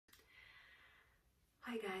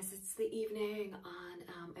Hi guys, it's the evening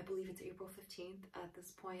on, I believe it's April 15th. At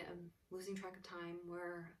this point, I'm losing track of time.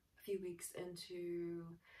 We're a few weeks into,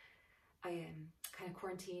 I am kind of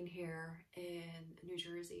quarantine here in New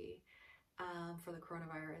Jersey for the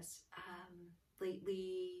coronavirus.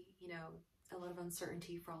 Lately, a lot of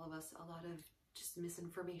uncertainty for all of us, a lot of just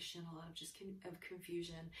misinformation, a lot of just of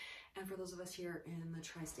confusion. And for those of us here in the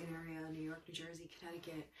tri-state area, New York, New Jersey,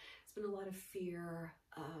 Connecticut, it's been a lot of fear,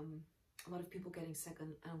 a lot of people getting sick,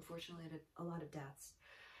 and unfortunately a lot of deaths.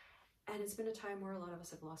 And it's been a time where a lot of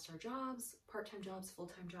us have lost our jobs, part-time jobs,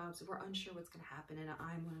 full-time jobs. We're unsure what's going to happen, and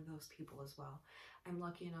I'm one of those people as well. I'm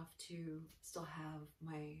lucky enough to still have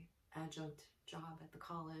my adjunct job at the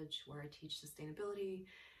college where I teach sustainability,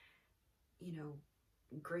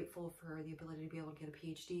 grateful for the ability to be able to get a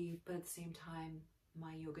PhD, but at the same time,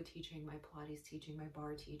 my yoga teaching, my Pilates teaching, my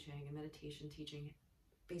bar teaching, and meditation teaching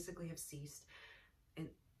basically have ceased, and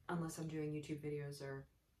unless I'm doing YouTube videos, or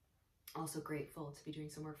also grateful to be doing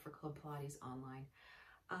some work for Club Pilates online.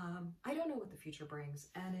 I don't know what the future brings,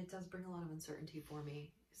 and it does bring a lot of uncertainty for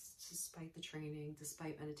me, despite the training,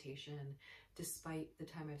 despite meditation, despite the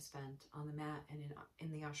time I've spent on the mat and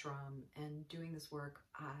in the ashram and doing this work.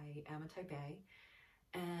 I am a type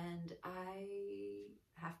A, and I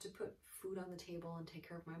have to put food on the table and take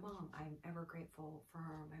care of my mom. I'm ever grateful for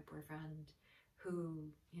my boyfriend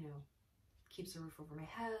who, keeps a roof over my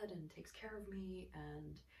head and takes care of me,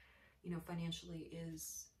 and, financially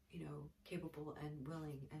is, capable and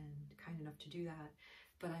willing and kind enough to do that.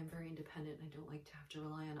 But I'm very independent and I don't like to have to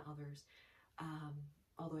rely on others,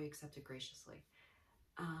 although I accept it graciously.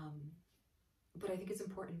 But I think it's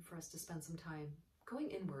important for us to spend some time going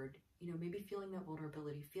inward, maybe feeling that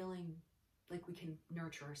vulnerability, feeling like we can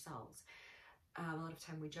nurture ourselves. A lot of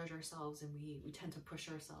time we judge ourselves, and we tend to push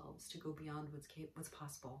ourselves to go beyond what's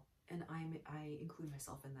possible. And I include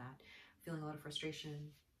myself in that, feeling a lot of frustration,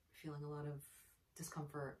 feeling a lot of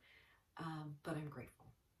discomfort, but I'm grateful.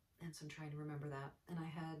 And so I'm trying to remember that. And I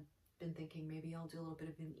had been thinking maybe I'll do a little bit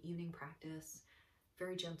of an evening practice,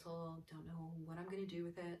 very gentle, don't know what I'm going to do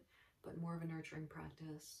with it, but more of a nurturing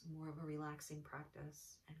practice, more of a relaxing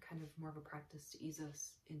practice, and kind of more of a practice to ease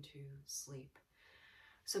us into sleep.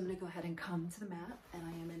 So I'm going to go ahead and come to the mat, and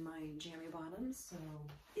I am in my jammy bottoms, so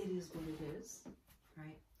it is what it is,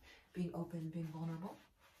 right? Being open, being vulnerable.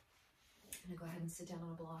 I'm going to go ahead and sit down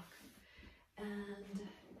on a block, and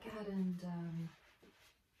go ahead and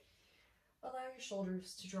allow your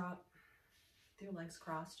shoulders to drop, with your legs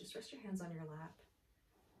crossed. Just rest your hands on your lap.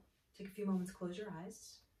 Take a few moments, close your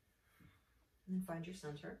eyes, and then find your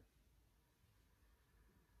center.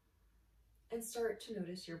 And start to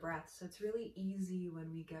notice your breath. So it's really easy when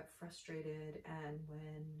we get frustrated and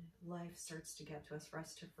when life starts to get to us for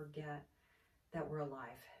us to forget that we're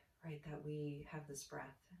alive, right? That we have this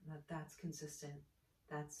breath, and that's consistent,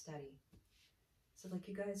 that's steady. So I'd like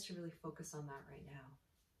you guys to really focus on that right now.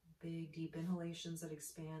 Big, deep inhalations that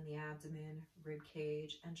expand the abdomen, rib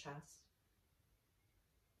cage, and chest.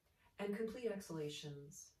 And complete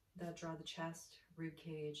exhalations that draw the chest, rib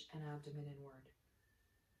cage, and abdomen inward.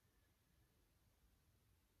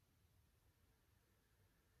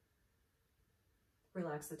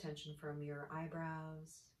 Relax the tension from your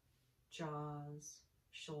eyebrows, jaws,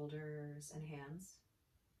 shoulders, and hands.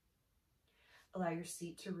 Allow your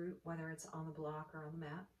seat to root, whether it's on the block or on the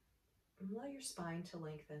mat. And allow your spine to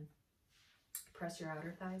lengthen. Press your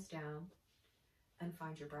outer thighs down and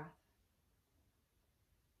find your breath.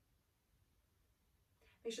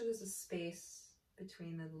 Make sure there's a space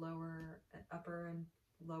between the upper and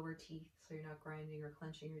lower teeth, so you're not grinding or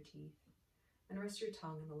clenching your teeth. And rest your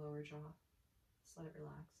tongue in the lower jaw. Just let it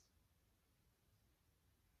relax.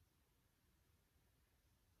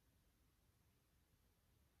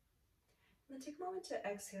 And then take a moment to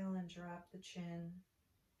exhale and drop the chin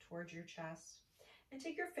towards your chest. And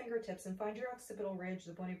take your fingertips and find your occipital ridge,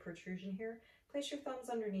 the bony protrusion here. Place your thumbs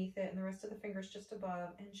underneath it and the rest of the fingers just above,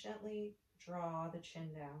 and gently draw the chin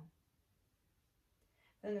down.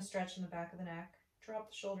 Then a stretch in the back of the neck. Drop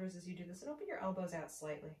the shoulders as you do this and open your elbows out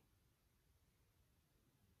slightly.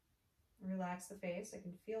 Relax the face. I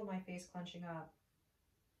can feel my face clenching up.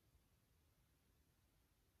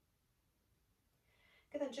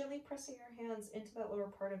 And then gently pressing your hands into that lower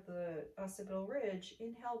part of the occipital ridge.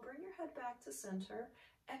 Inhale, bring your head back to center.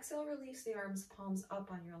 Exhale, release the arms, palms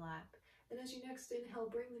up on your lap. And as you next inhale,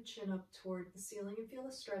 bring the chin up toward the ceiling and feel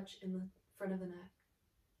a stretch in the front of the neck.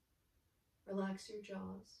 Relax your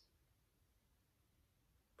jaws.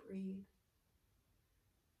 Breathe.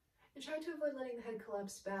 And try to avoid letting the head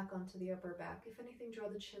collapse back onto the upper back. If anything, draw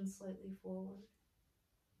the chin slightly forward.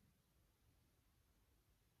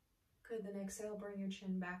 Good, then exhale, bring your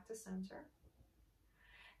chin back to center.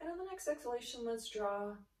 And on the next exhalation, let's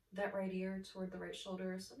draw that right ear toward the right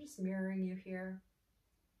shoulder. So I'm just mirroring you here.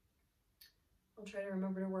 I'll try to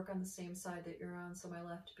remember to work on the same side that you're on, so my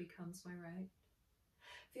left becomes my right.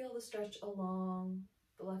 Feel the stretch along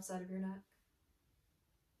the left side of your neck.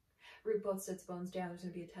 Root both sits bones down. There's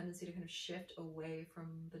going to be a tendency to kind of shift away from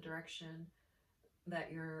the direction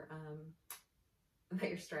that you're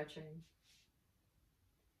stretching.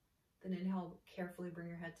 Then inhale, carefully bring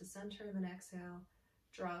your head to center, and then exhale,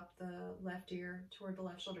 drop the left ear toward the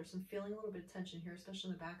left shoulder. So I'm feeling a little bit of tension here, especially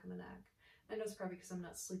in the back of the neck. I know it's probably because I'm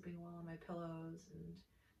not sleeping well on my pillows and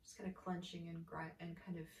just kind of clenching and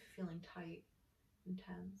kind of feeling tight and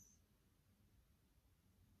tense.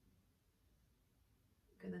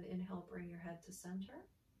 And then inhale, bring your head to center.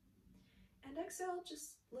 And exhale,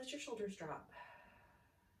 just let your shoulders drop.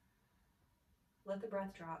 Let the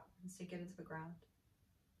breath drop and sink it into the ground.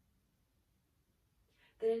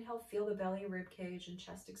 Then inhale, feel the belly, rib cage, and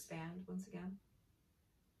chest expand once again.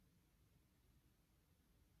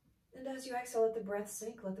 And as you exhale, let the breath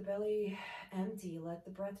sink, let the belly empty, let the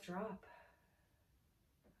breath drop.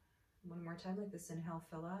 One more time like this. Inhale,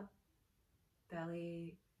 fill up.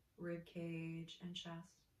 Belly, rib cage, and chest.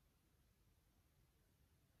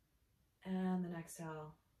 And then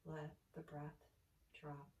exhale, let the breath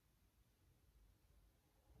drop.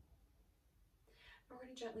 And we're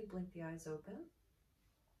going to gently blink the eyes open.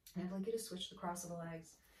 And I'd like you to switch the cross of the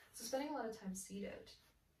legs. So spending a lot of time seated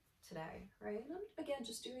today, right? And I'm, again,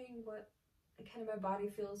 just doing what kind of my body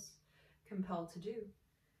feels compelled to do.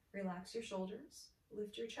 Relax your shoulders,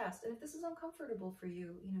 lift your chest. And if this is uncomfortable for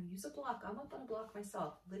you, use a block. I'm up on a block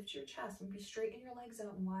myself. Lift your chest and be straighten your legs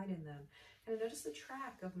out and widen them. And notice the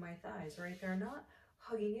track of my thighs, right? They're not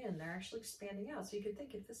hugging in, they're actually expanding out. So you could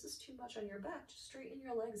think if this is too much on your back, just straighten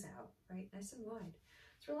your legs out, right? Nice and wide.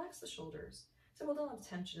 So relax the shoulders. So we'll don't have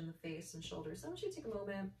tension in the face and shoulders. So I want you to take a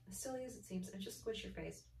moment, as silly as it seems, and just squish your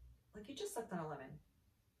face like you just sucked on a lemon.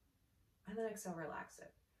 And then exhale, relax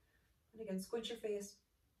it. And again, squinch your face.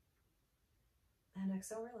 And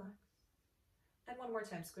exhale, relax. And one more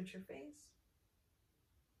time, squinch your face.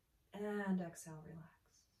 And exhale, relax.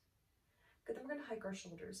 Good, then we're going to hike our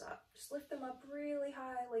shoulders up. Just lift them up really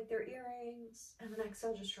high like they're earrings. And then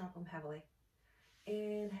exhale, just drop them heavily.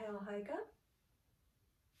 Inhale, hike up.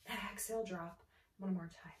 Exhale, drop. One more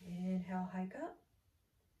time. Inhale, hike up.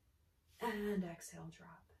 And exhale,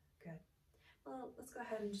 drop. Good. Well, let's go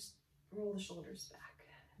ahead and just roll the shoulders back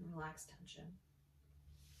and relax tension.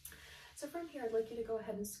 So from here, I'd like you to go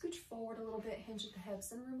ahead and scooch forward a little bit, hinge at the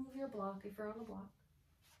hips, and remove your block if you're on the block.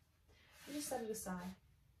 And just set it aside.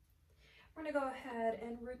 We're going to go ahead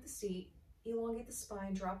and root the seat, elongate the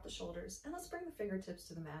spine, drop the shoulders, and let's bring the fingertips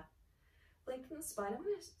to the mat. Lengthen the spine. I'm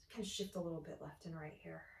going to kind of shift a little bit left and right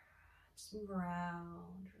here. Just move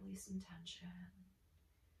around, release some tension.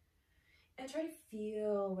 And try to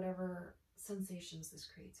feel whatever sensations this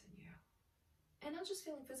creates in you. And not just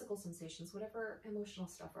feeling physical sensations, whatever emotional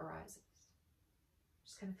stuff arises.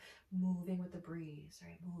 Just kind of moving with the breeze,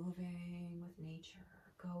 right? Moving with nature,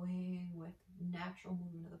 going with natural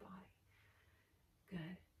movement of the body.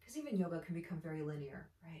 Good. Because even yoga can become very linear,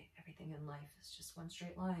 right? Everything in life is just one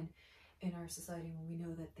straight line in our society when we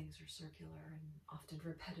know that things are circular and often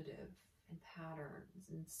repetitive and patterns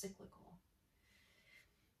and cyclical.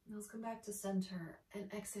 Now let's come back to center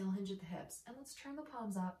and exhale, hinge at the hips. And let's turn the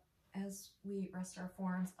palms up as we rest our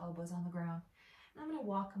forearms, elbows on the ground. And I'm going to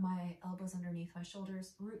walk my elbows underneath my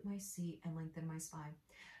shoulders, root my seat, and lengthen my spine.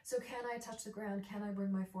 So can I touch the ground? Can I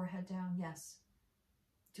bring my forehead down? Yes.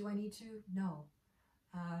 Do I need to? No.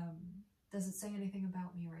 Does it say anything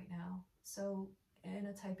about me right now? So in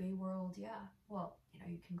a type A world, yeah. Well,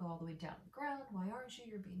 you can go all the way down to the ground. Why aren't you?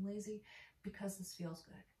 You're being lazy. Because this feels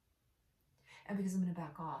good. And because I'm going to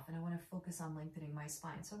back off and I want to focus on lengthening my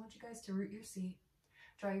spine. So I want you guys to root your seat,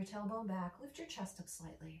 draw your tailbone back, lift your chest up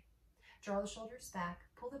slightly, draw the shoulders back,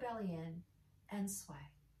 pull the belly in, and sway.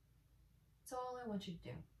 That's all I want you to do.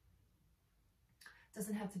 It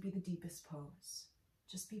doesn't have to be the deepest pose.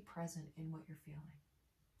 Just be present in what you're feeling.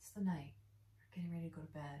 It's the night. You're getting ready to go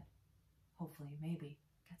to bed. Hopefully, maybe,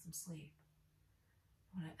 get some sleep.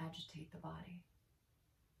 I want to agitate the body.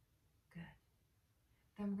 Good.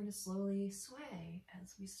 Then we're going to slowly sway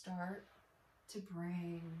as we start to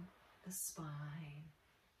bring the spine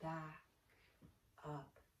back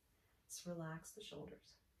up. Let's relax the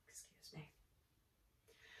shoulders. Excuse me.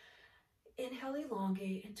 Inhale,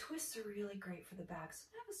 elongate, and twists are really great for the back. So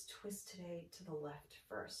have us twist today to the left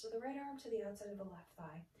first. So the right arm to the outside of the left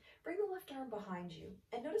thigh. Bring the left arm behind you.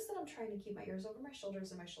 And notice that I'm trying to keep my ears over my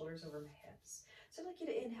shoulders and my shoulders over my hips. So I'd like you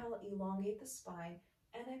to inhale, elongate the spine,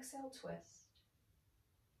 and exhale, twist.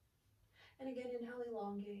 And again, inhale,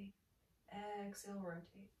 elongate. Exhale,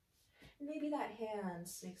 rotate. Maybe that hand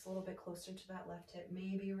sneaks a little bit closer to that left hip.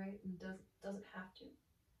 Maybe, right? And doesn't have to.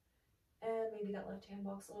 And maybe that left hand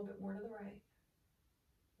walks a little bit more to the right.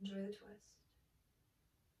 Enjoy the twist.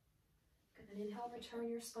 Good. And inhale, return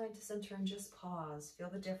your spine to center and just pause. Feel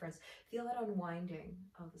the difference. Feel that unwinding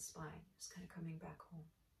of the spine. Just kind of coming back home.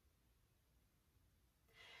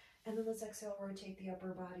 And then let's exhale, rotate the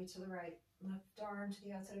upper body to the right. Left arm to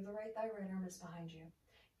the outside of the right thigh, right arm is behind you.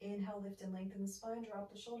 Inhale, lift and lengthen the spine,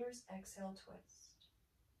 drop the shoulders, exhale, twist.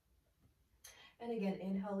 And again,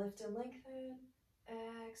 inhale, lift and lengthen,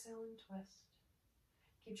 exhale and twist.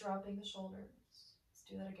 Keep dropping the shoulders. Let's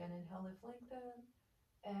do that again. Inhale, lift, lengthen,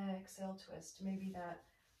 exhale, twist. Maybe that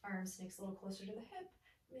arm snakes a little closer to the hip.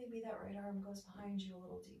 Maybe that right arm goes behind you a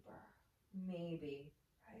little deeper. Maybe,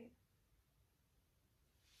 right?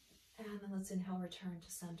 And then let's inhale, return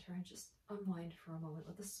to center and just unwind for a moment.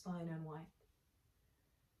 Let the spine unwind.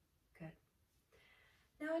 Good.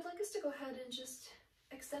 Now I'd like us to go ahead and just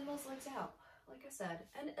extend those legs out, like I said.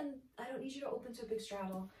 And I don't need you to open to a big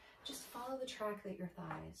straddle. Just follow the track that your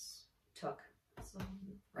thighs took. So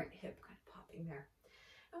right hip kind of popping there.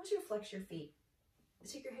 I want you to flex your feet.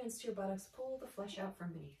 Take your hands to your buttocks, pull the flesh out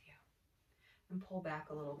from beneath you. And pull back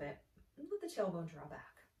a little bit. And let the tailbone draw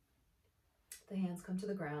back. The hands come to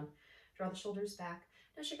the ground. Draw the shoulders back.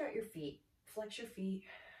 Now check out your feet. Flex your feet.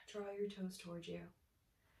 Draw your toes towards you.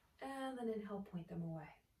 And then inhale, point them away.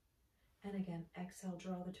 And again, exhale,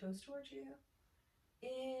 draw the toes towards you.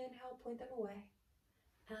 Inhale, point them away.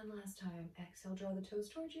 And last time, exhale, draw the toes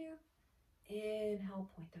towards you.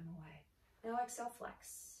 Inhale, point them away. Now exhale,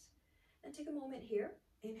 flex. And take a moment here.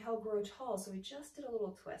 Inhale, grow tall. So we just did a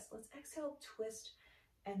little twist. Let's exhale, twist,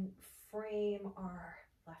 and frame our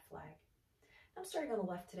left leg. I'm starting on the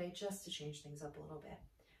left today just to change things up a little bit.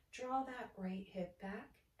 Draw that right hip back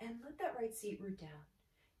and let that right seat root down.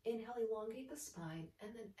 Inhale, elongate the spine,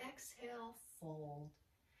 and then exhale, fold.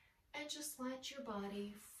 And just let your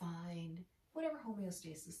body find whatever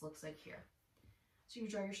homeostasis looks like here. So you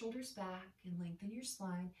draw your shoulders back and lengthen your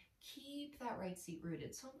spine. Keep that right seat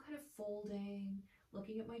rooted. So I'm kind of folding,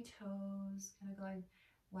 looking at my toes, kind of going,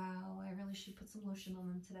 wow, I really should put some lotion on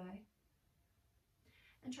them today.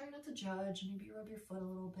 And try not to judge. Maybe rub your foot a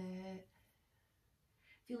little bit.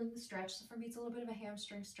 Feeling the stretch. So for me, it's a little bit of a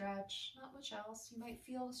hamstring stretch. Not much else. You might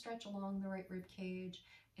feel a stretch along the right rib cage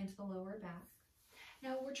into the lower back.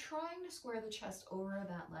 Now we're trying to square the chest over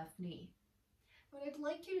that left knee. What I'd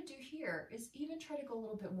like you to do here is even try to go a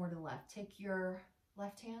little bit more to the left. Take your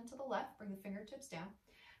left hand to the left, bring the fingertips down.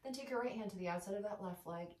 Then take your right hand to the outside of that left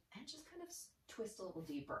leg and just kind of twist a little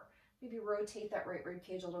deeper. Maybe rotate that right rib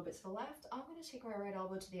cage a little bit to the left. I'm going to take my right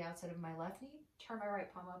elbow to the outside of my left knee, turn my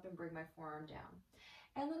right palm up and bring my forearm down.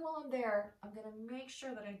 And then while I'm there, I'm going to make sure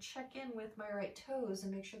that I check in with my right toes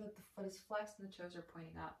and make sure that the foot is flexed and the toes are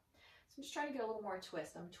pointing up. So I'm just trying to get a little more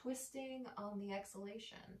twist. I'm twisting on the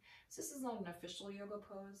exhalation. So this is not an official yoga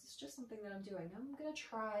pose. It's just something that I'm doing. I'm going to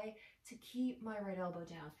try to keep my right elbow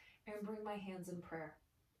down and bring my hands in prayer.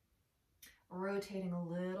 Rotating a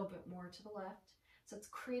little bit more to the left. So it's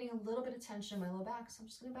creating a little bit of tension in my low back, so I'm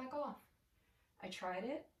just going to back off. I tried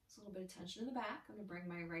it. It's a little bit of tension in the back. I'm going to bring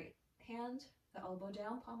my right hand, the elbow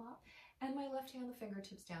down, palm up, and my left hand, the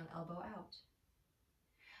fingertips down, elbow out.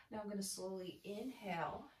 Now I'm going to slowly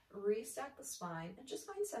inhale, restack the spine, and just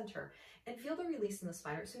find center. And feel the release in the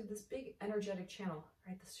spine. So we have this big energetic channel,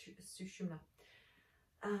 right, the Sushumna.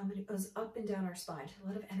 And it goes up and down our spine. A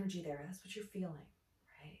lot of energy there. That's what you're feeling,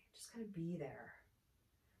 right? Just kind of be there.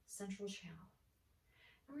 Central channel.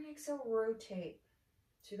 And we're going to exhale, rotate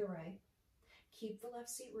to the right. Keep the left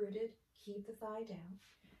seat rooted. Keep the thigh down,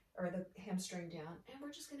 or the hamstring down. And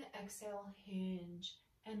we're just going to exhale, hinge,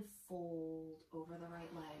 and fold over the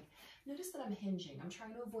right leg. Notice that I'm hinging. I'm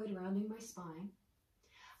trying to avoid rounding my spine.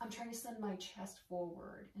 I'm trying to send my chest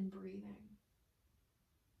forward and breathing.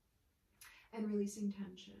 And releasing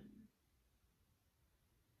tension.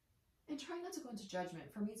 And trying not to go into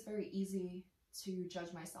judgment. For me, it's very easy to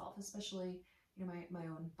judge myself, especially my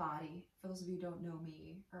own body. For those of you who don't know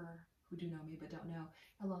me, or who do know me but don't know,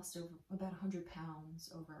 I lost about 100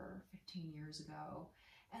 pounds over 15 years ago.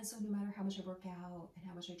 And so no matter how much I work out and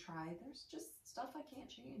how much I try, there's just stuff I can't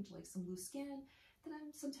change, like some loose skin that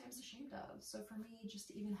I'm sometimes ashamed of. So for me, just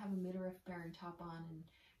to even have a midriff bearing top on, and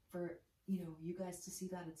for you guys to see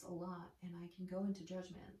that, it's a lot, and I can go into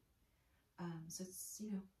judgment. So it's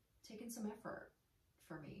taking some effort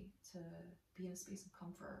for me to be in a space of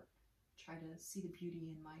comfort, try to see the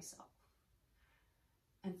beauty in myself.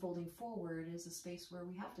 And folding forward is a space where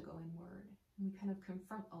we have to go inward, and we kind of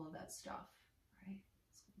confront all of that stuff, right?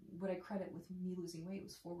 what I credit with me losing weight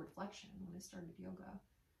was forward flexion when I started yoga.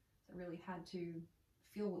 So I really had to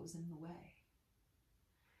feel what was in the way.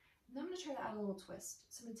 And I'm going to try to add a little twist.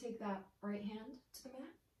 So I'm going to take that right hand to the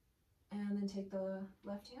mat and then take the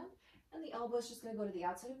left hand. And the elbow is just going to go to the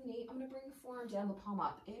outside of the knee. I'm going to bring the forearm down, the palm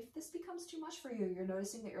up. If this becomes too much for you, you're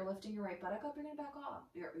noticing that you're lifting your right buttock up, you're going to back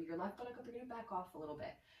off. Your left buttock up, you're going to back off a little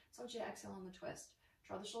bit. So I want you to exhale on the twist.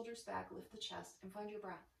 Draw the shoulders back, lift the chest, and find your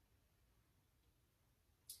breath.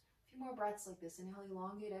 A few more breaths like this. Inhale,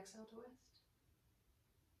 elongate, exhale, twist.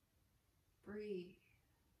 Breathe.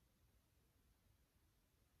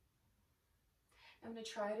 I'm going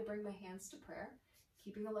to try to bring my hands to prayer,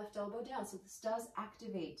 keeping the left elbow down. So this does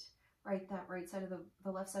activate that right side of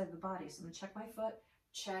the left side of the body. So I'm going to check my foot,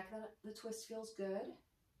 check that the twist feels good.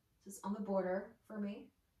 This is on the border for me.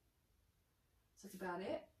 So that's about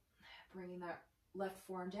it. Bringing that left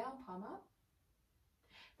forearm down, palm up.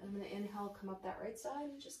 Then I'm going to inhale, come up that right side,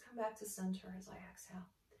 and just come back to center as I exhale.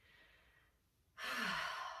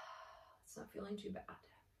 It's not feeling too bad.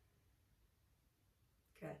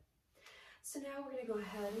 Good. So now we're going to go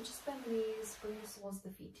ahead and just bend the knees, bring the soles of the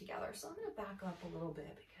feet together. So I'm going to back up a little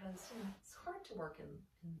bit because it's hard to work in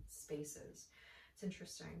spaces. It's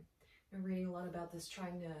interesting. I'm reading a lot about this,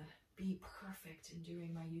 trying to be perfect in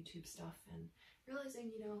doing my YouTube stuff and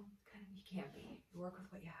realizing, kind of you can't be. You work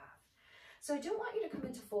with what you have. So I don't want you to come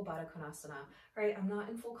into full Baddha Konasana, right? I'm not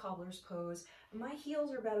in full cobbler's pose. My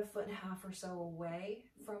heels are about 1.5 feet or so away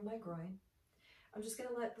from my groin. I'm just going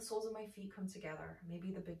to let the soles of my feet come together.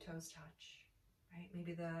 Maybe the big toes touch, right?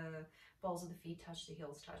 Maybe the balls of the feet touch, the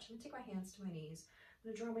heels touch. I'm going to take my hands to my knees. I'm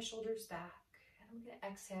going to draw my shoulders back. And I'm going to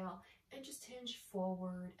exhale and just hinge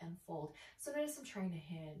forward and fold. So notice I'm trying to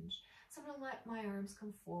hinge. So I'm going to let my arms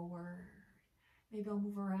come forward. Maybe I'll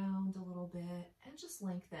move around a little bit and just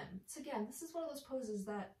lengthen. So again, this is one of those poses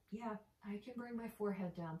that, yeah, I can bring my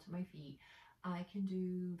forehead down to my feet. I can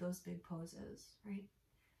do those big poses, right?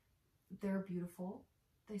 They're beautiful.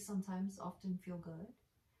 They sometimes often feel good.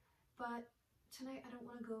 But tonight I don't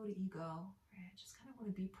want to go to ego, right? I just kind of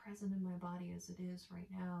want to be present in my body as it is right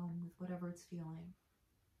now and with whatever it's feeling.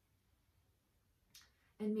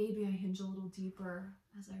 And maybe I hinge a little deeper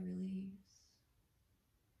as I release.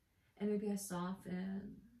 And maybe I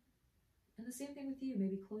soften. And the same thing with you.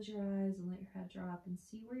 Maybe close your eyes and let your head drop and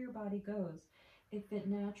see where your body goes. If it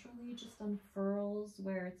naturally just unfurls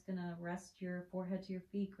where it's going to rest your forehead to your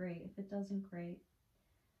feet, great. If it doesn't, great.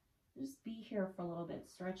 Just be here for a little bit,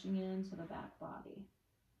 stretching into the back body.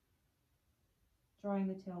 Drawing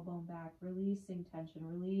the tailbone back, releasing tension,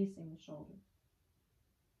 releasing the shoulders.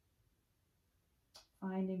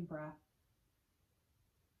 Finding breath.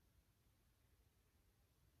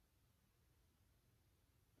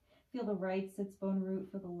 Feel the right sits bone root,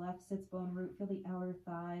 feel the left sits bone root, feel the outer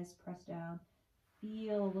thighs press down.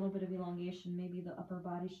 Feel a little bit of elongation. Maybe the upper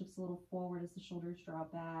body shifts a little forward as the shoulders draw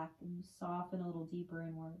back and you soften a little deeper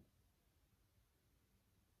inward.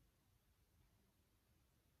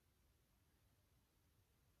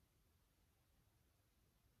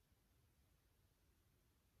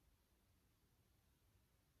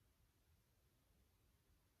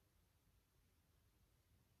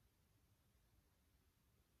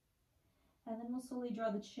 And then we'll slowly draw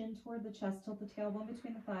the chin toward the chest, tilt the tailbone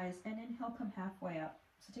between the thighs, and inhale, come halfway up.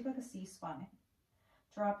 So take like a C spine.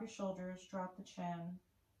 Drop your shoulders, drop the chin.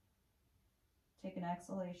 Take an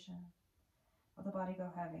exhalation. Let the body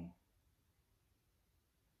go heavy.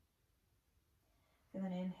 And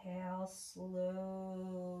then inhale, slowly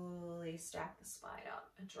stack the spine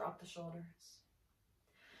up and drop the shoulders.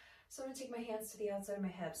 So I'm going to take my hands to the outside of my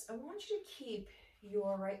hips. I want you to keep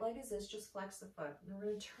your right leg as this, just flex the foot. And we're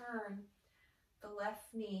going to turn the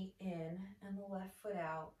left knee in and the left foot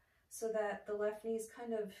out so that the left knee is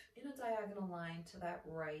kind of in a diagonal line to that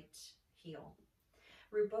right heel.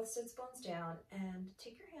 Root both sits bones down and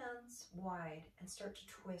take your hands wide and start to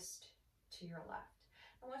twist to your left.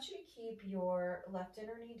 I want you to keep your left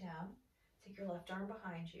inner knee down. Take your left arm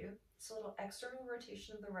behind you. It's a little external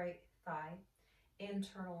rotation of the right thigh,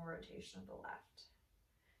 internal rotation of the left.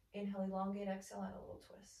 Inhale, elongate, exhale, add a little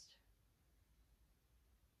twist.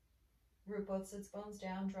 Root both sits bones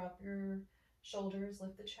down, drop your shoulders,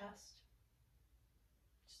 lift the chest.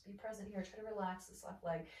 Just be present here. Try to relax this left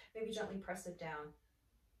leg. Maybe gently press it down.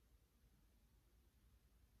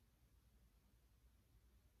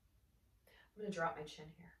 I'm going to drop my chin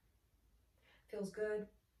here. Feels good.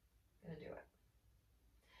 I'm going to do it.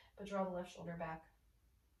 But draw the left shoulder back.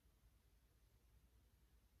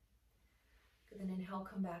 Good, then inhale,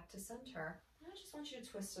 come back to center. And I just want you to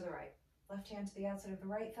twist to the right. Left hand to the outside of the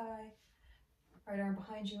right thigh. Right arm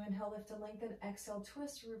behind you. Inhale, lift and lengthen. Exhale,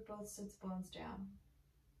 twist. Root both sits bones down.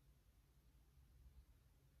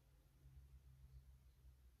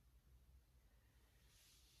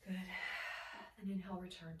 inhale,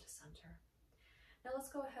 return to center. Now let's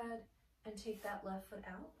go ahead and take that left foot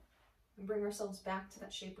out and bring ourselves back to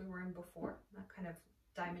that shape we were in before, that kind of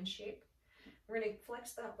diamond shape. We're going to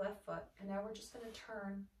flex that left foot, and now we're just going to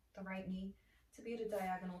turn the right knee to be at a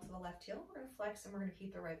diagonal to the left heel. We're going to flex, and we're going to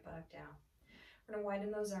keep the right buttock down. We're going to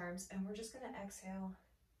widen those arms, and we're just going to exhale,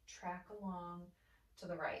 track along to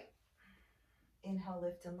the right. Inhale,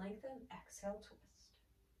 lift and lengthen. Exhale, twist.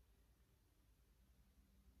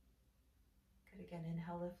 Good, again,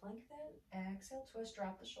 inhale, lift, lengthen. Exhale, twist,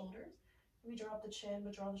 drop the shoulders. We drop the chin,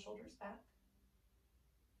 but draw the shoulders back.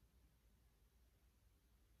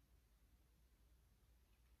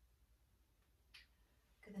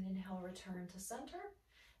 Good, then inhale, return to center.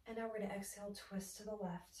 And now we're going to exhale, twist to the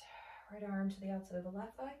left. Right arm to the outside of the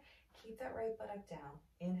left thigh. Keep that right buttock down.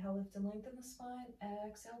 Inhale, lift and lengthen the spine.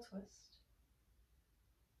 Exhale, twist.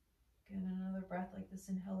 Good, another breath like this.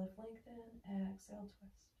 Inhale, lift, lengthen. Exhale,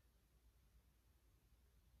 twist.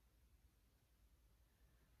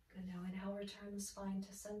 Good, now inhale, return the spine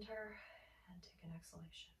to center and take an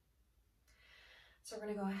exhalation. So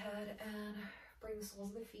we're going to go ahead and bring the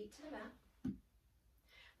soles of the feet to the mat.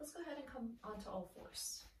 Let's go ahead and come onto all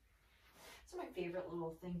fours. So my favorite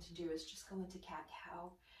little thing to do is just go into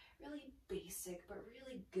cat-cow. Really basic, but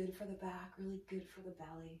really good for the back, really good for the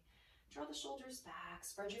belly. Draw the shoulders back,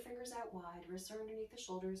 spread your fingers out wide, wrists are underneath the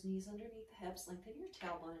shoulders, knees underneath the hips, lengthen your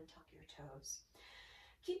tailbone and tuck your toes.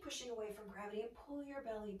 Keep pushing away from gravity and pull your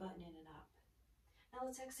belly button in and up. Now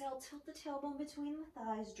let's exhale, tilt the tailbone between the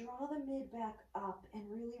thighs, draw the mid back up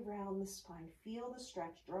and really round the spine. Feel the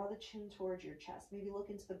stretch, draw the chin towards your chest. Maybe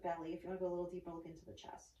look into the belly. If you want to go a little deeper, look into the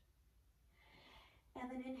chest. And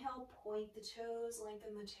then inhale, point the toes,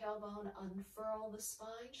 lengthen the tailbone, unfurl the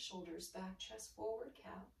spine, shoulders back, chest forward,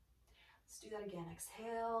 cow. Let's do that again.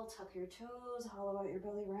 Exhale, tuck your toes, hollow out your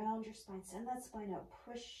belly, round your spine, send that spine out,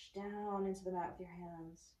 push down into the mat with your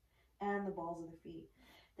hands and the balls of the feet.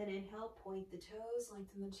 Then inhale, point the toes,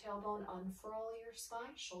 lengthen the tailbone, unfurl your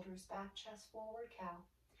spine, shoulders back, chest forward, cow.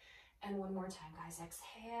 And one more time, guys.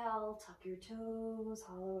 Exhale, tuck your toes,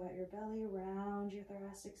 hollow out your belly, round your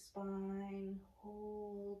thoracic spine,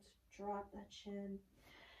 hold, drop that chin.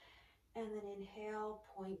 And then inhale,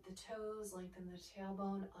 point the toes, lengthen the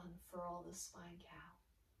tailbone, unfurl the spine, cow.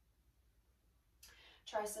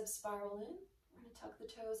 Triceps spiral in. We're going to tuck the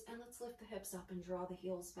toes, and let's lift the hips up and draw the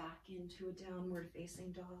heels back into a downward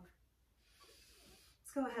facing dog.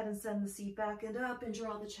 Let's go ahead and send the seat back and up and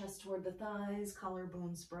draw the chest toward the thighs,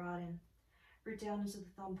 collarbones broaden. Root down into the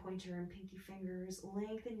thumb pointer and pinky fingers.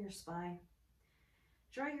 Lengthen your spine.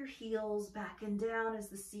 Draw your heels back and down as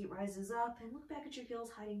the seat rises up, and look back at your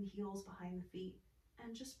heels, hiding the heels behind the feet.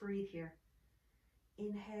 And just breathe here.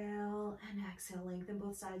 Inhale and exhale. Lengthen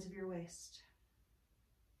both sides of your waist.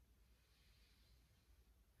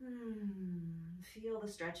 Feel the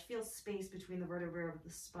stretch. Feel space between the vertebrae of the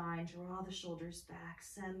spine. Draw the shoulders back.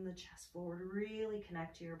 Send the chest forward. Really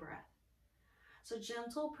connect to your breath. So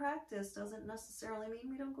gentle practice doesn't necessarily mean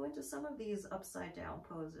we don't go into some of these upside down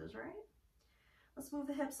poses, right? Let's move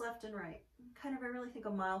the hips left and right. Kind of, I really think a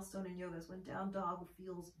milestone in yoga is when down dog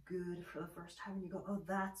feels good for the first time and you go, oh,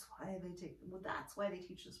 that's why they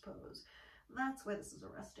teach this pose. That's why this is a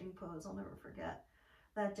resting pose. I'll never forget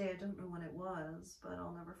that day. I don't know when it was, but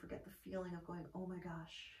I'll never forget the feeling of going, oh my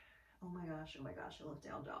gosh, oh my gosh, oh my gosh, I love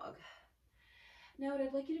down dog. Now what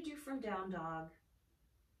I'd like you to do from down dog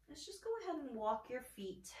is just go ahead and walk your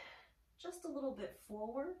feet just a little bit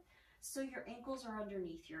forward so your ankles are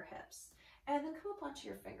underneath your hips. And then come up onto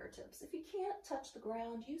your fingertips. If you can't touch the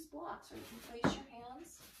ground, use blocks, or you can place your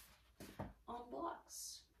hands on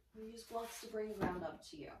blocks. Use blocks to bring the ground up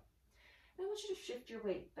to you. Now I want you to shift your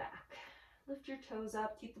weight back. Lift your toes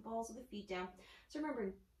up, keep the balls of the feet down. So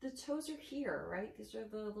remember, the toes are here, right? These are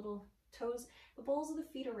the little toes. The balls of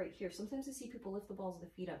the feet are right here. Sometimes I see people lift the balls of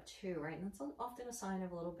the feet up too, right? And that's often a sign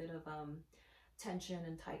of a little bit of tension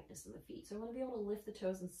and tightness in the feet. So I want to be able to lift the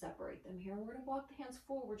toes and separate them here. And we're going to walk the hands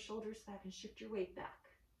forward, shoulders back, and shift your weight back.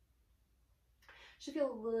 Should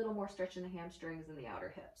feel a little more stretch in the hamstrings and the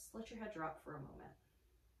outer hips. Let your head drop for a moment.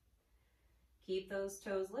 Keep those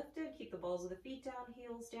toes lifted. Keep the balls of the feet down,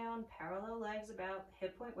 heels down, parallel legs about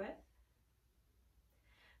hip point width.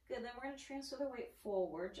 Good, then we're going to transfer the weight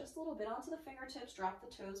forward just a little bit onto the fingertips, drop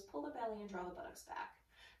the toes, pull the belly, and draw the buttocks back.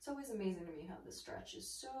 It's always amazing to me how this stretch is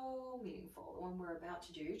so meaningful, the one we're about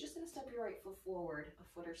to do. You're just going to step your right foot forward a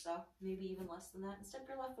foot or so, maybe even less than that, and step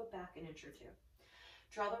your left foot back an inch or two.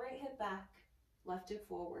 Draw the right hip back, left hip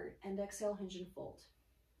forward, and exhale, hinge and fold.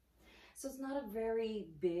 So it's not a very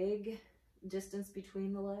big distance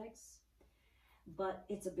between the legs, but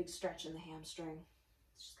it's a big stretch in the hamstring.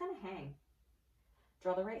 It's just kind of hang.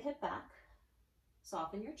 Draw the right hip back,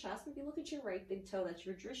 Soften your chest. Maybe look at your right big toe. That's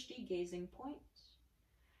your drishti, gazing point.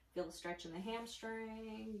 Feel the stretch in the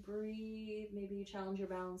hamstring. Breathe. Maybe you challenge your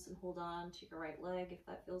balance and hold on to your right leg if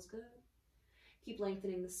that feels good. Keep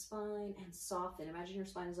lengthening the spine and soften. Imagine your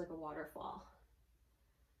spine is like a waterfall.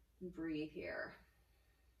 Breathe here.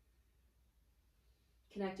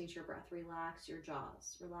 Connecting to your breath. Relax your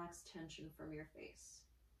jaws. Relax tension from your face.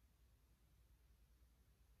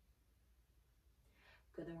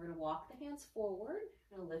 Good, then we're going to walk the hands forward.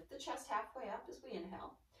 We're going to lift the chest halfway up as we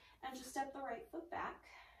inhale. And just step the right foot back.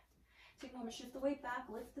 Take a moment, shift the weight back,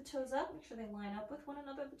 lift the toes up. Make sure they line up with one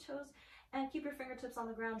another, the toes. And keep your fingertips on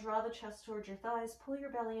the ground. Draw the chest towards your thighs. Pull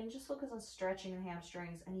your belly in. Just focus on stretching the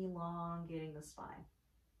hamstrings and elongating the spine.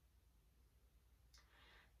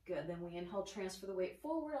 Good, then we inhale, transfer the weight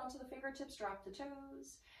forward onto the fingertips, drop the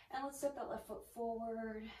toes. And let's step that left foot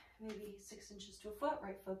forward, maybe 6 inches to a foot,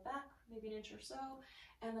 right foot back, maybe an inch or so.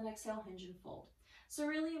 And then exhale, hinge and fold. So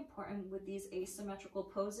really important with these asymmetrical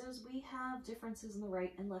poses, we have differences in the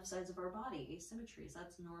right and left sides of our body, asymmetries,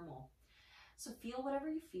 that's normal. So feel whatever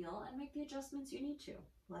you feel and make the adjustments you need to.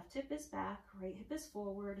 Left hip is back, right hip is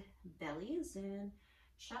forward, belly is in,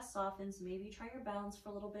 chest softens, maybe try your balance for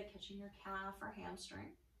a little bit, catching your calf or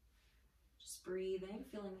hamstring. Just breathing,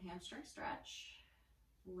 feeling the hamstring stretch,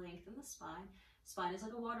 lengthen the spine. Spine is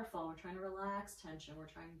like a waterfall, we're trying to relax tension, we're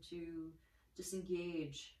trying to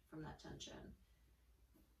disengage from that tension.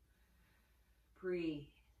 Breathe,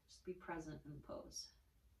 just be present in the pose.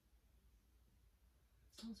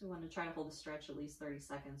 So we want to try to hold the stretch at least 30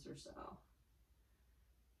 seconds or so.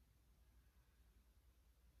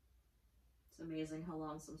 It's amazing how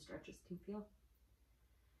long some stretches can feel.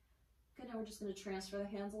 Good, now we're just going to transfer the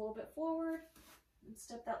hands a little bit forward and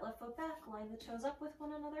step that left foot back, line the toes up with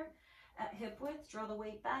one another. At hip width, draw the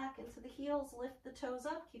weight back into the heels, lift the toes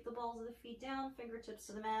up, keep the balls of the feet down, fingertips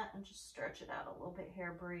to the mat, and just stretch it out a little bit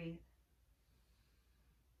here, breathe.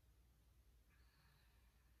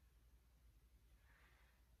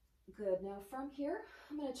 Good, now from here,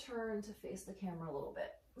 I'm going to turn to face the camera a little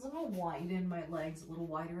bit. So I'm going to widen my legs a little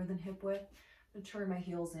wider than hip width. I'm going to turn my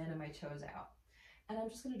heels in and my toes out. And I'm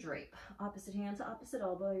just going to drape. Opposite hand to opposite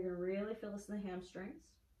elbow. You're going to really feel this in the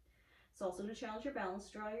hamstrings. It's also to challenge your balance.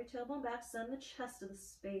 Draw your tailbone back. Send the chest to the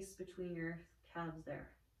space between your calves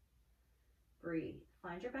there. Breathe.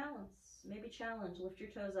 Find your balance. Maybe challenge. Lift your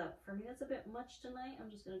toes up. For me, that's a bit much tonight. I'm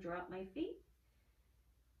just going to drop my feet.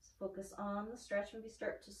 So focus on the stretch. Maybe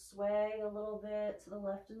start to sway a little bit to the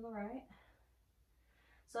left and the right.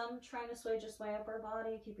 So I'm trying to sway just my upper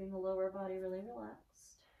body, keeping the lower body really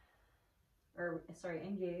relaxed. Or, sorry,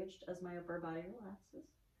 engaged as my upper body relaxes.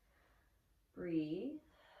 Breathe.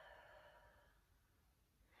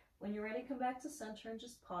 When you're ready, come back to center and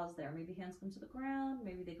just pause there. Maybe hands come to the ground,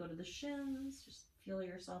 maybe they go to the shins. Just feel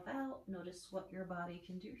yourself out. Notice what your body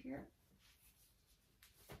can do here.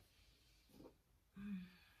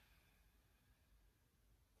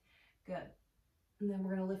 Good. And then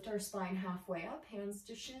we're going to lift our spine halfway up, hands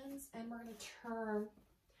to shins, and we're going to turn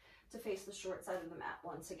to face the short side of the mat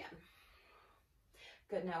once again.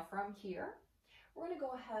 Good, now from here, we're going to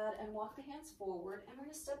go ahead and walk the hands forward, and we're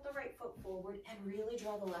going to step the right foot forward and really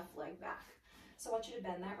draw the left leg back. So I want you to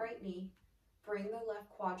bend that right knee, bring the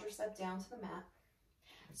left quadricep down to the mat.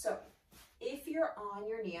 So if you're on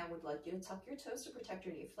your knee, I would like you to tuck your toes to protect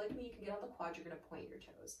your knee. If like me, you can get on the quad, you're going to point your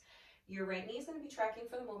toes. Your right knee is going to be tracking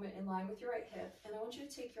for the moment in line with your right hip, and I want you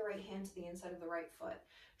to take your right hand to the inside of the right foot.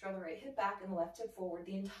 Draw the right hip back and the left hip forward.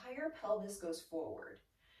 The entire pelvis goes forward.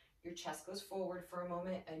 Your chest goes forward for a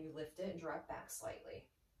moment, and you lift it and drop back slightly.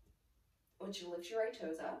 I want you to lift your right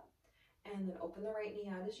toes up, and then open the right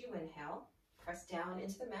knee out as you inhale. Press down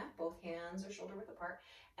into the mat, both hands are shoulder width apart,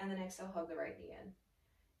 and then exhale, hug the right knee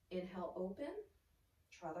in. Inhale, open.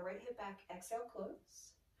 Draw the right hip back, exhale,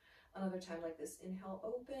 close. Another time like this, inhale,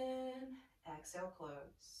 open, exhale,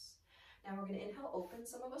 close. Now we're going to inhale, open.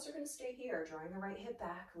 Some of us are going to stay here, drawing the right hip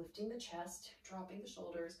back, lifting the chest, dropping the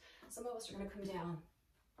shoulders. Some of us are going to come down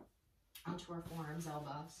onto our forearms,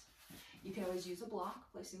 elbows. You can always use a block,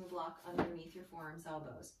 placing the block underneath your forearms,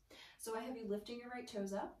 elbows. So I have you lifting your right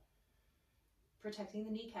toes up, protecting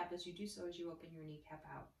the kneecap as you do so as you open your kneecap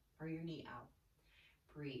out, or your knee out.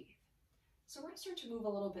 Breathe. So we're going to start to move a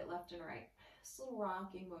little bit left and right. This little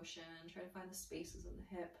rocking motion, try to find the spaces in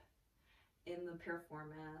the hip, in the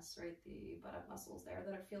piriformis, right, the buttock muscles there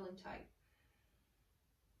that are feeling tight.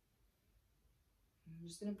 I'm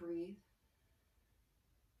just going to breathe.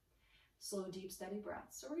 Slow, deep, steady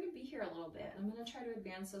breaths. So we're going to be here a little bit. I'm going to try to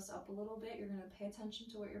advance us up a little bit. You're going to pay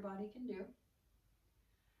attention to what your body can do.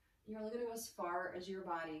 You're only going to go as far as your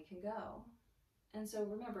body can go. And so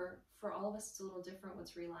remember, for all of us, it's a little different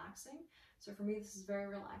what's relaxing. So for me, this is very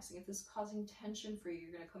relaxing. If this is causing tension for you,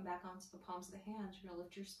 you're going to come back onto the palms of the hands. You're going to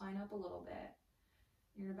lift your spine up a little bit.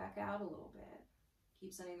 You're going to back out a little bit.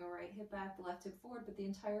 Keep sending the right hip back, the left hip forward, but the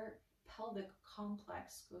entire pelvic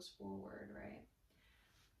complex goes forward, right?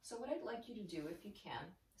 So what I'd like you to do, if you can,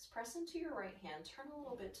 is press into your right hand, turn a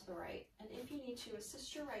little bit to the right, and if you need to,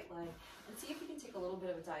 assist your right leg and see if you can take a little bit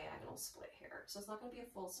of a diagonal split here. So it's not going to be a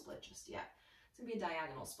full split just yet. It's going to be a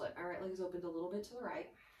diagonal split. My right leg is opened a little bit to the right.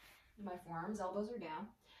 My forearms, elbows are down.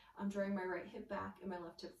 I'm drawing my right hip back and my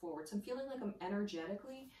left hip forward. So I'm feeling like I'm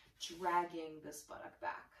energetically dragging this buttock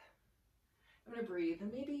back. I'm going to breathe,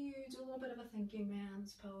 and maybe you do a little bit of a thinking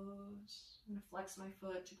man's pose. I'm going to flex my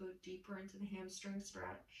foot to go deeper into the hamstring stretch.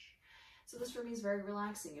 So this for me is very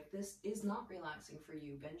relaxing. If this is not relaxing for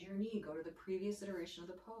you, bend your knee, go to the previous iteration of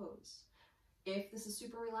the pose. If this is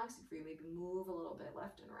super relaxing for you, maybe move a little bit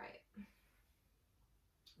left and right,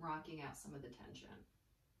 rocking out some of the tension.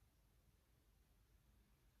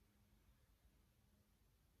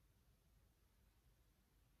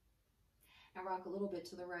 Now rock a little bit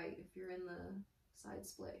to the right if you're in the side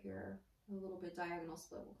split here, a little bit diagonal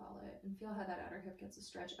split we'll call it, and feel how that outer hip gets a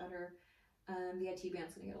stretch. The IT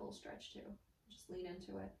band's gonna get a little stretch too. Just lean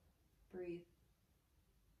into it, breathe.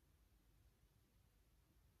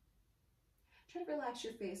 Try to relax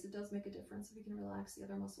your face. It does make a difference if you can relax the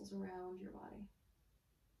other muscles around your body.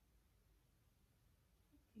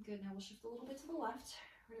 Good, now we'll shift a little bit to the left.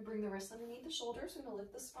 We're gonna bring the wrists underneath the shoulders. We're gonna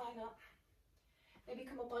lift the spine up. Maybe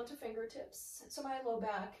come up onto fingertips. So my low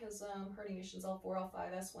back has herniations, L4,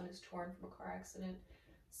 L5. S1 is torn from a car accident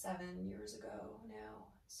 7 years ago now.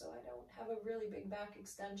 So I don't have a really big back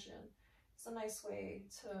extension. It's a nice way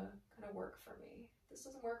to kind of work for me. If this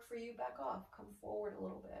doesn't work for you, back off. Come forward a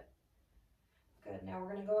little bit. Good, now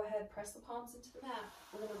we're gonna go ahead, press the palms into the mat.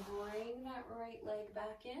 We're gonna bring that right leg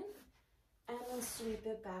back in and then sweep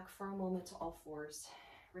it back for a moment to all fours.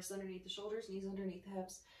 Wrists underneath the shoulders, knees underneath the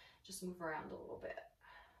hips. Just move around a little bit,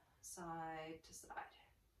 side to side.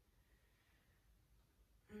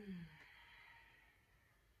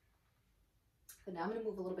 But now I'm going to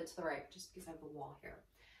move a little bit to the right just because I have a wall here.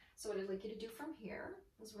 So what I'd like you to do from here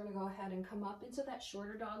is we're going to go ahead and come up into that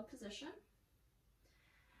shorter dog position.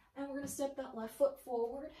 And we're going to step that left foot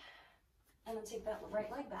forward and then take that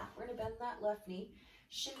right leg back. We're going to bend that left knee,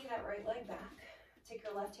 shimmy that right leg back. Take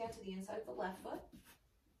your left hand to the inside of the left foot.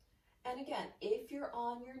 And again, if you're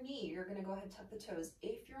on your knee, you're going to go ahead and tuck the toes.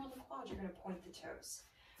 If you're on the quad, you're going to point the toes.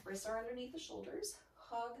 Wrists are underneath the shoulders.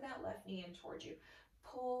 Hug that left knee in towards you.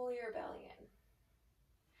 Pull your belly in.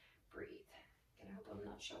 Breathe. Again, I hope I'm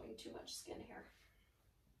not showing too much skin here.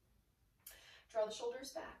 Draw the shoulders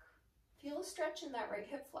back. Feel a stretch in that right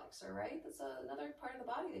hip flexor, right? That's another part of the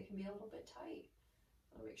body that can be a little bit tight.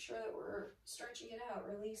 So make sure that we're stretching it out,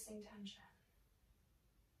 releasing tension.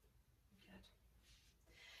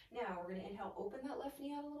 Now we're going to inhale, open that left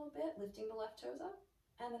knee out a little bit, lifting the left toes up,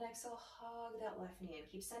 and then exhale, hug that left knee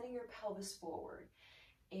in. Keep sending your pelvis forward.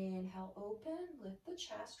 Inhale, open, lift the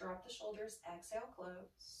chest, drop the shoulders, exhale,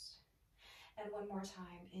 close. And one more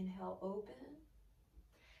time, inhale, open,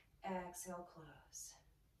 exhale, close.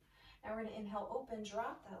 Now we're going to inhale, open,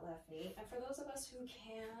 drop that left knee, and for those of us who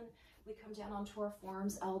can, we come down onto our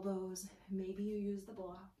forearms, elbows, maybe you use the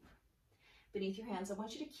block. Beneath your hands, I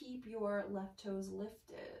want you to keep your left toes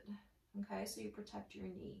lifted, okay, so you protect your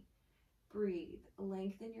knee. Breathe,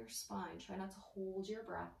 lengthen your spine, try not to hold your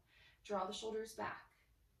breath. Draw the shoulders back.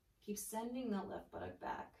 Keep sending that left buttock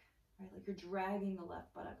back, right, like you're dragging the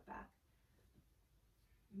left buttock back.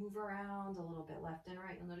 Move around a little bit left and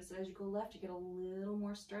right. You'll notice that as you go left, you get a little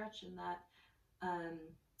more stretch in that, oh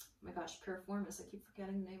my gosh, piriformis, I keep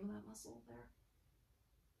forgetting the name of that muscle there.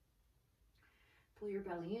 Pull your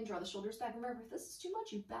belly in, draw the shoulders back. Remember, if this is too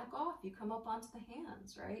much, you back off. You come up onto the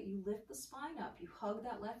hands, right? You lift the spine up. You hug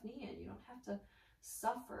that left knee in. You don't have to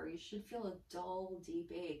suffer. You should feel a dull,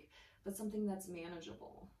 deep ache, but something that's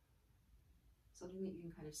manageable. Something that you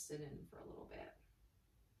can kind of sit in for a little bit.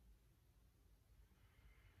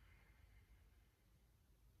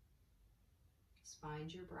 Just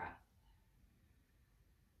find your breath.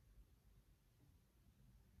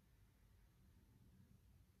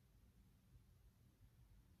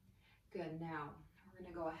 Good, now we're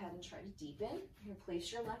going to go ahead and try to deepen. You're going to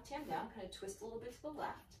place your left hand down, kind of twist a little bit to the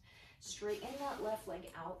left. Straighten that left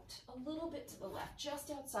leg out a little bit to the left,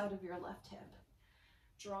 just outside of your left hip.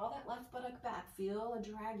 Draw that left buttock back. Feel a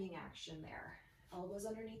dragging action there. Elbows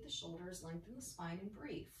underneath the shoulders, lengthen the spine and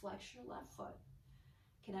breathe. Flex your left foot.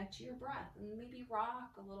 Connect to your breath and maybe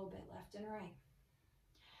rock a little bit left and right.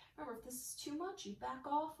 Remember, if this is too much, you back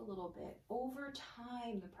off a little bit. Over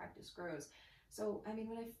time, the practice grows. So, I mean,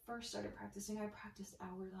 when I first started practicing, I practiced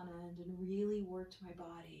hours on end and really worked my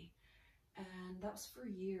body. And that was for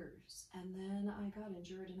years. And then I got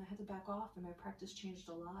injured and I had to back off, and my practice changed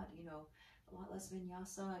a lot, you know, a lot less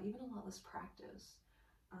vinyasa, even a lot less practice.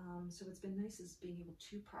 So what's been nice is being able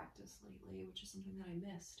to practice lately, which is something that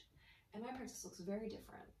I missed. And my practice looks very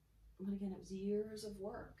different. But again, it was years of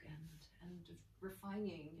work and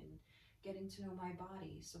refining and getting to know my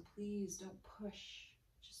body. So please don't push,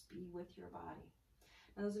 just be with your body.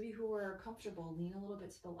 Now, those of you who are comfortable, lean a little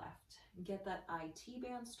bit to the left. Get that IT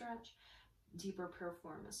band stretch, deeper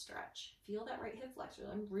piriformis stretch. Feel that right hip flexor.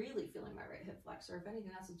 I'm really feeling my right hip flexor. If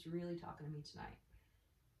anything, that's what's really talking to me tonight.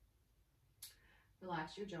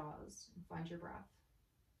 Relax your jaws and find your breath.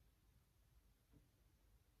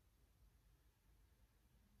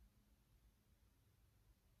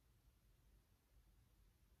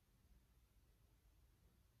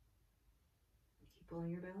 Keep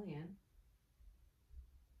pulling your belly in.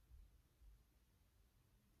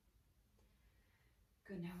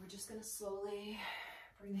 Good, now we're just gonna slowly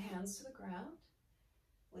bring the hands to the ground.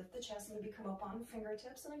 Lift the chest, maybe come up on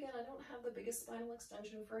fingertips. And again, I don't have the biggest spinal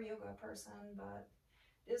extension for a yoga person, but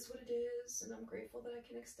it is what it is, and I'm grateful that I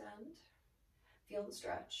can extend. Feel the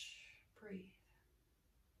stretch, breathe.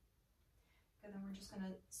 And then we're just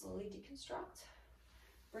gonna slowly deconstruct.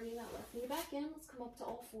 Bringing that left knee back in, let's come up to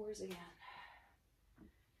all fours again.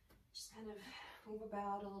 Just kind of move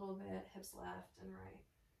about a little bit, hips left and right.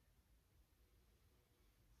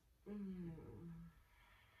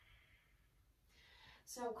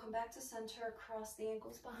 So come back to center, cross the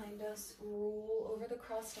ankles behind us, roll over the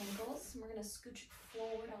crossed ankles. And we're gonna scooch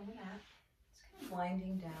forward on the mat. Just kind of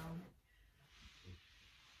winding down.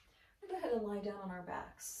 Go ahead and lie down on our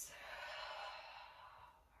backs.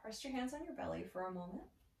 Rest your hands on your belly for a moment.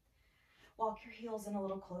 Walk your heels in a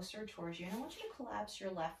little closer towards you. And I want you to collapse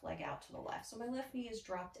your left leg out to the left. So my left knee is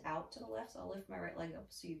dropped out to the left, so I'll lift my right leg up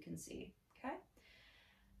so you can see, okay?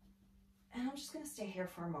 And I'm just gonna stay here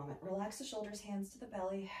for a moment. Relax the shoulders, hands to the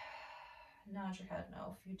belly. Nod your head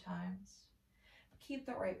no a few times. Keep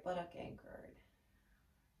the right buttock anchored.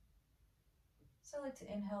 So I like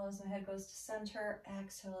to inhale as my head goes to center,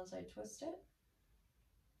 exhale as I twist it.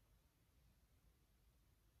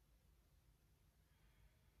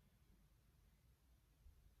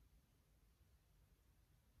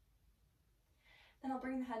 Then I'll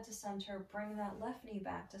bring the head to center, bring that left knee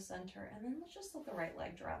back to center, and then let's just let the right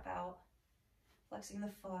leg drop out, flexing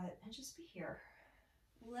the foot, and just be here.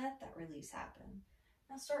 Let that release happen.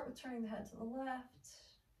 Now start with turning the head to the left,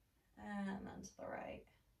 and then to the right.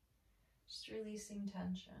 Just releasing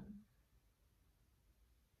tension.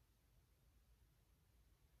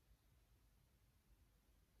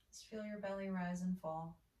 Just feel your belly rise and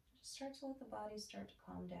fall. Just start to let the body start to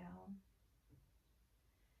calm down.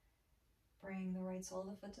 Bring the right sole of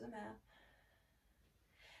the foot to the mat.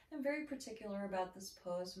 I'm very particular about this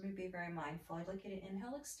pose, so be very mindful. I'd like you to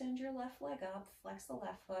inhale, extend your left leg up, flex the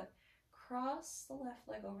left foot, cross the left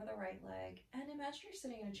leg over the right leg, and imagine you're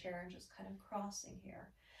sitting in a chair and just kind of crossing here.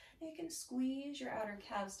 Now you can squeeze your outer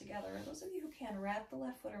calves together. Those of you who can, wrap the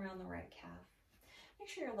left foot around the right calf. Make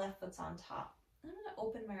sure your left foot's on top. I'm going to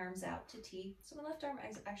open my arms out to T. So my left arm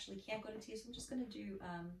actually can't go to T, so I'm just going to do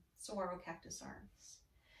saguaro cactus arms.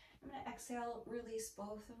 I'm going to exhale, release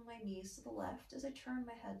both of my knees to the left as I turn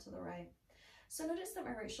my head to the right. So notice that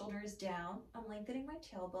my right shoulder is down. I'm lengthening my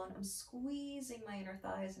tailbone. I'm squeezing my inner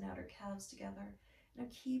thighs and outer calves together. And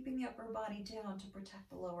I'm keeping the upper body down to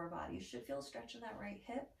protect the lower body. You should feel a stretch in that right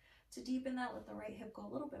hip. To deepen that, let the right hip go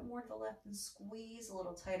a little bit more to the left and squeeze a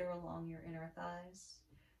little tighter along your inner thighs.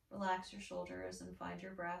 Relax your shoulders and find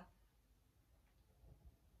your breath.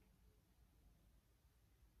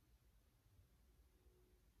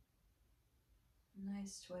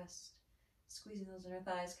 Nice twist. Squeezing those inner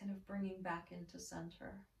thighs, kind of bringing back into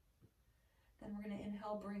center. Then we're going to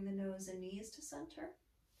inhale, bring the nose and knees to center.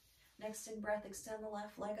 Next in breath, extend the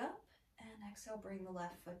left leg up. And exhale, bring the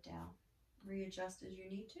left foot down. Readjust as you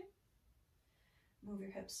need to. Move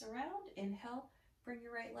your hips around. Inhale, bring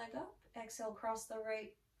your right leg up. Exhale, cross the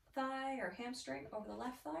right thigh or hamstring over the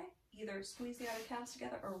left thigh. Either squeeze the outer calves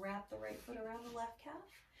together or wrap the right foot around the left calf.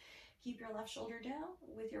 Keep your left shoulder down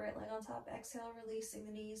with your right leg on top. Exhale, releasing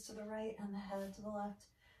the knees to the right and the head to the left.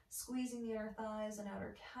 Squeezing the inner thighs and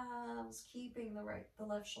outer calves. Keeping the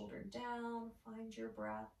left shoulder down. Find your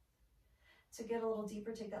breath. To get a little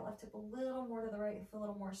deeper, take that left hip a little more to the right. Feel a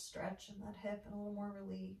little more stretch in that hip and a little more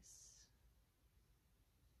release.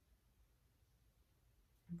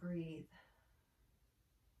 Breathe.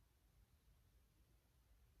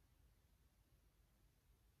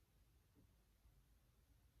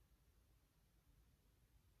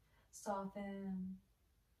 Soften,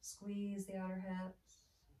 squeeze the outer hips,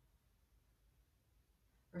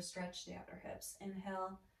 or stretch the outer hips.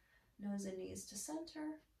 Inhale, nose and knees to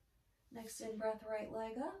center. Next in breath, right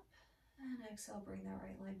leg up, and exhale, bring that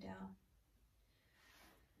right leg down.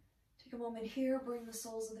 Take a moment here, bring the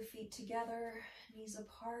soles of the feet together, knees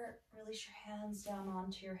apart, release your hands down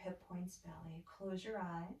onto your hip points, belly. Close your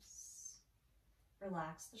eyes,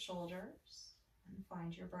 relax the shoulders, and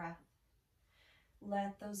find your breath.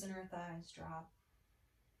 Let those inner thighs drop.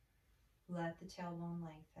 Let the tailbone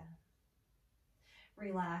lengthen.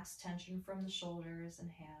 Relax tension from the shoulders and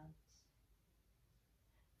hands.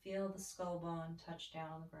 Feel the skull bone touch down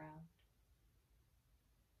on the ground.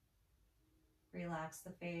 Relax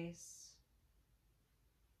the face.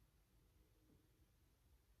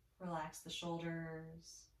 Relax the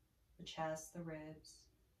shoulders, the chest, the ribs.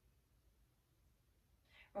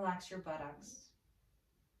 Relax your buttocks,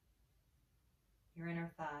 your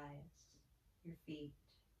inner thighs, your feet.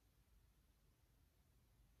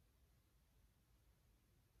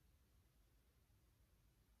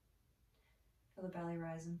 Feel the belly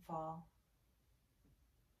rise and fall.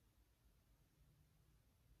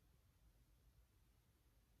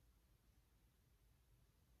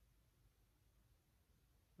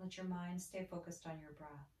 Let your mind stay focused on your breath.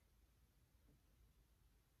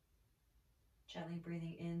 Gently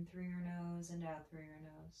breathing in through your nose and out through your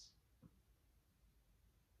nose.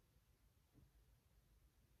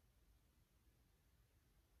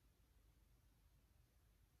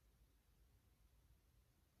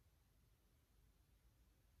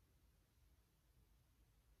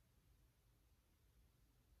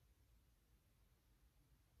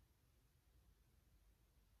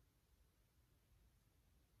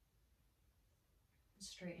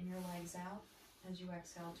 Straighten your legs out as you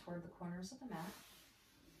exhale toward the corners of the mat.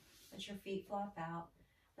 Let your feet flop out.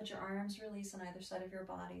 Let your arms release on either side of your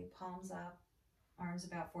body, palms up, arms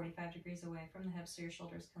about 45 degrees away from the hips so your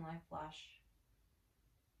shoulders can lie flush.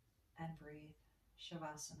 And breathe.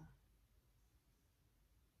 Shavasana.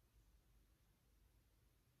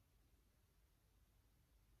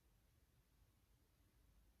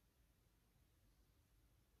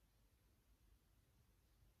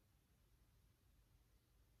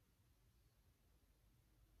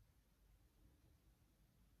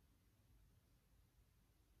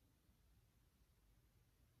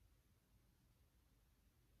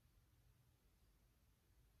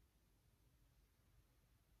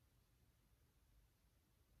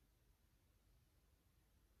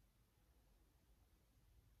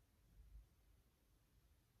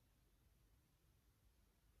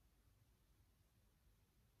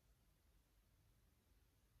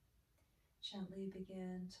 Gently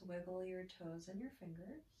begin to wiggle your toes and your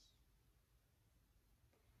fingers.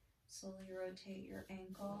 Slowly rotate your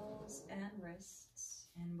ankles and wrists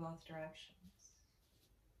in both directions.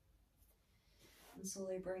 And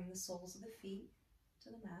slowly bring the soles of the feet to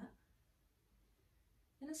the mat.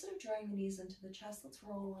 And instead of drawing the knees into the chest, let's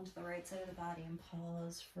roll onto the right side of the body and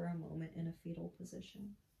pause for a moment in a fetal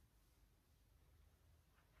position.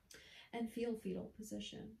 And feel fetal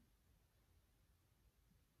position.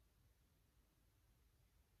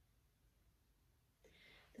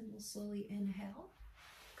 Then we'll slowly inhale.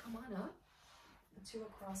 Come on up to a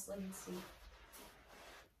cross-legged seat.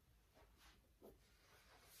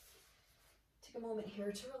 Take a moment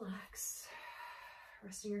here to relax.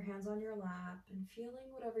 Resting your hands on your lap and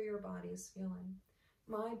feeling whatever your body is feeling.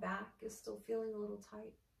 My back is still feeling a little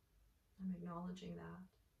tight. I'm acknowledging that.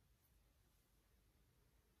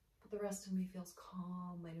 But the rest of me feels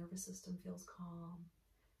calm. My nervous system feels calm.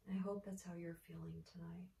 And I hope that's how you're feeling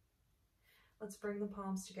tonight. Let's bring the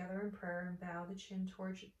palms together in prayer and bow the chin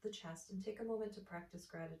towards the chest and take a moment to practice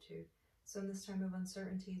gratitude. So in this time of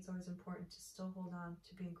uncertainty, it's always important to still hold on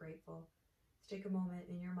to being grateful. To take a moment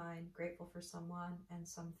in your mind, grateful for someone and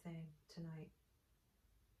something tonight.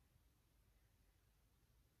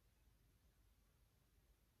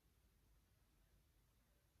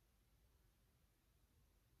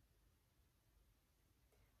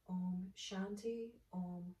 Om Shanti,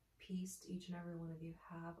 Om peace to each and every one of you.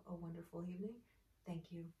 Have a wonderful evening.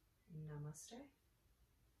 Thank you. Namaste.